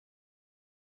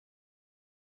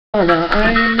I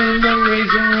am in the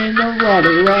razor in the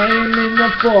water, I am in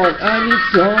the fort. I need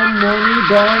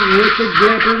someone born with the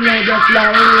gripper of the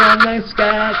flower on the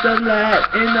sky, the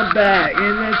light in the back,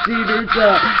 in the cedar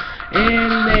top.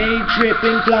 And they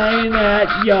tripping, flying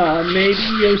at ya. Maybe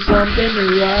you're something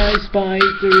or I spy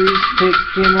through,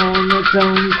 picking on the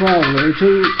tongue crawler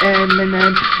to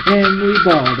Eminem, and we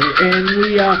bother, and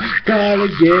we are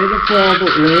gotta get a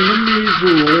father in a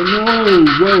misery. No,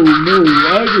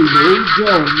 I do no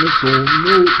John,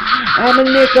 no. I'm a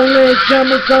Nicholas,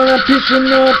 I'm a son,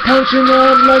 pissing up, punching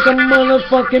up like a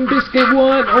motherfucking biscuit,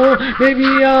 what? Or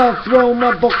maybe I'll throw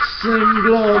my boxing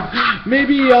glove,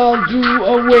 maybe I'll do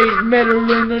a weight medal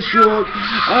in the short.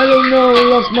 I don't know,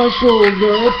 lost my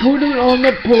shoulder, put it on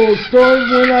the poster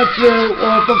when I fell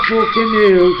off a fucking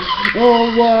hill. Oh,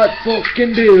 what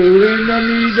fucking deal, and I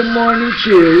need a morning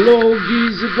chill. Oh,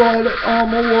 geezer, wallet,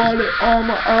 I'm a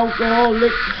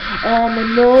alcoholic,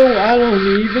 no, I don't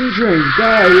even drink,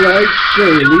 I like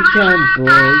Shirley Temple.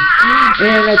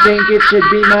 And I think it should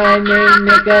be my name,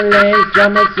 Nicholas.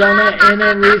 I'm a son in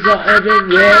a result of the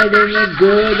red, in the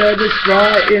good of the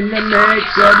spot, in the mix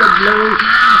of the blue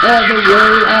of the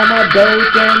world. I'm a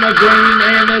boat and a green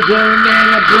and a drum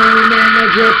and a broom and a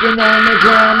dripping on the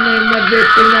drum and the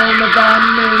vipping on the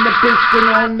bomb and the piston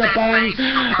on the pine.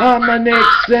 I'm a nix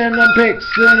and a pix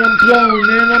and I'm blown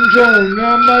and I'm drone.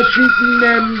 I'm a shooting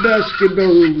them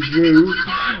basketballs through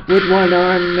with one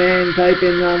arm and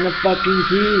typing on the fucking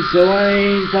keys. So I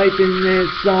ain't typing this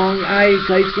song, I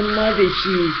type some other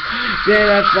sheets. Then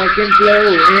I fucking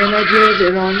flow and I drip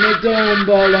it on the dome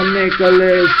ball. I'm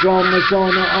Nicholas from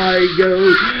Messana, I go.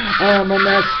 I'm a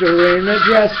master and a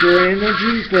dresser and a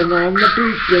juicing on the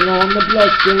preaching, on the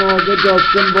blushing, all the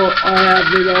dusting, but I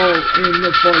have it all in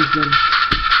the poison.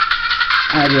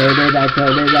 I wrote it, I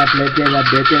told it, I flipped it, I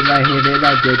bit it, I hit it,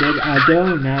 I did it, I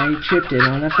don't, I tripped it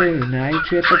on a phone, I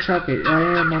trip a chucket, I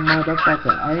am a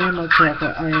motherfucker, I am a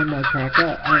cracker, I am a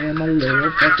cracker, I am a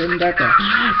little fucking ducker.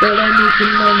 But I need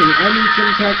some money, I need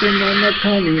some talking on the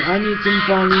coney, I need some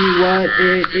funny what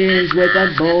it is with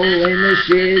a bowl in the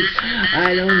shiz.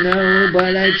 I don't know,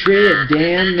 but I trip,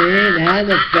 damn it, how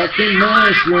the fucking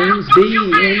mushrooms be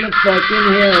in the fucking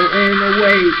hell in the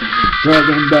way.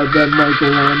 Talking about that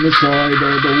Michael on the side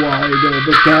of the wide of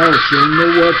the couch, and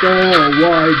what the hell,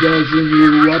 why doesn't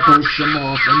you? I push them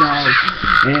off and out,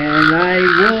 and I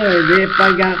would if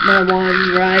I got my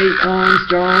one right on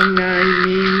strong, I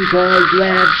mean, cause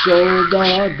left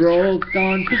shoulder broke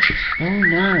on, oh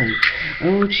my,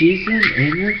 oh cheesing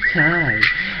in the tie,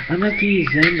 I'm a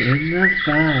teasing in the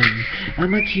fine,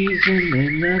 I'm a teasing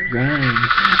in the grind,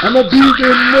 I'm a beat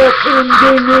him up, I'm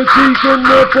gonna take him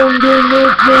up, I'm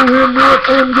gonna throw him up,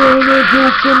 I'm gonna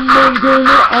joke him,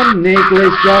 I'm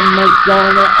Nicholas from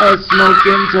Messana, a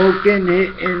smoking token,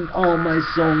 hitting all my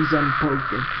songs I'm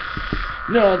poking.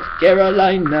 North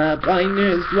Carolina,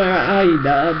 finest where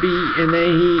I'd be, in the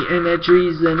heat, in the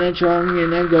trees, in the trunk,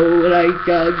 and I go like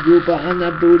a gooper on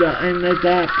the Buddha and the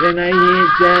top, and I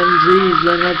hit them trees,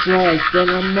 and I trust,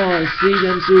 and I'm moss, see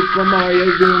them Super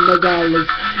Mario Goomba dollars,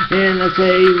 and I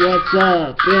say what's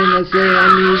up, and I say I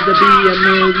need to be a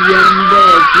million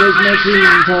bucks, with my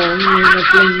clean tongue, and a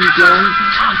fling tongue,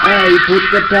 I put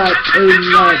the pot in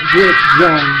that drip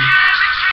zone.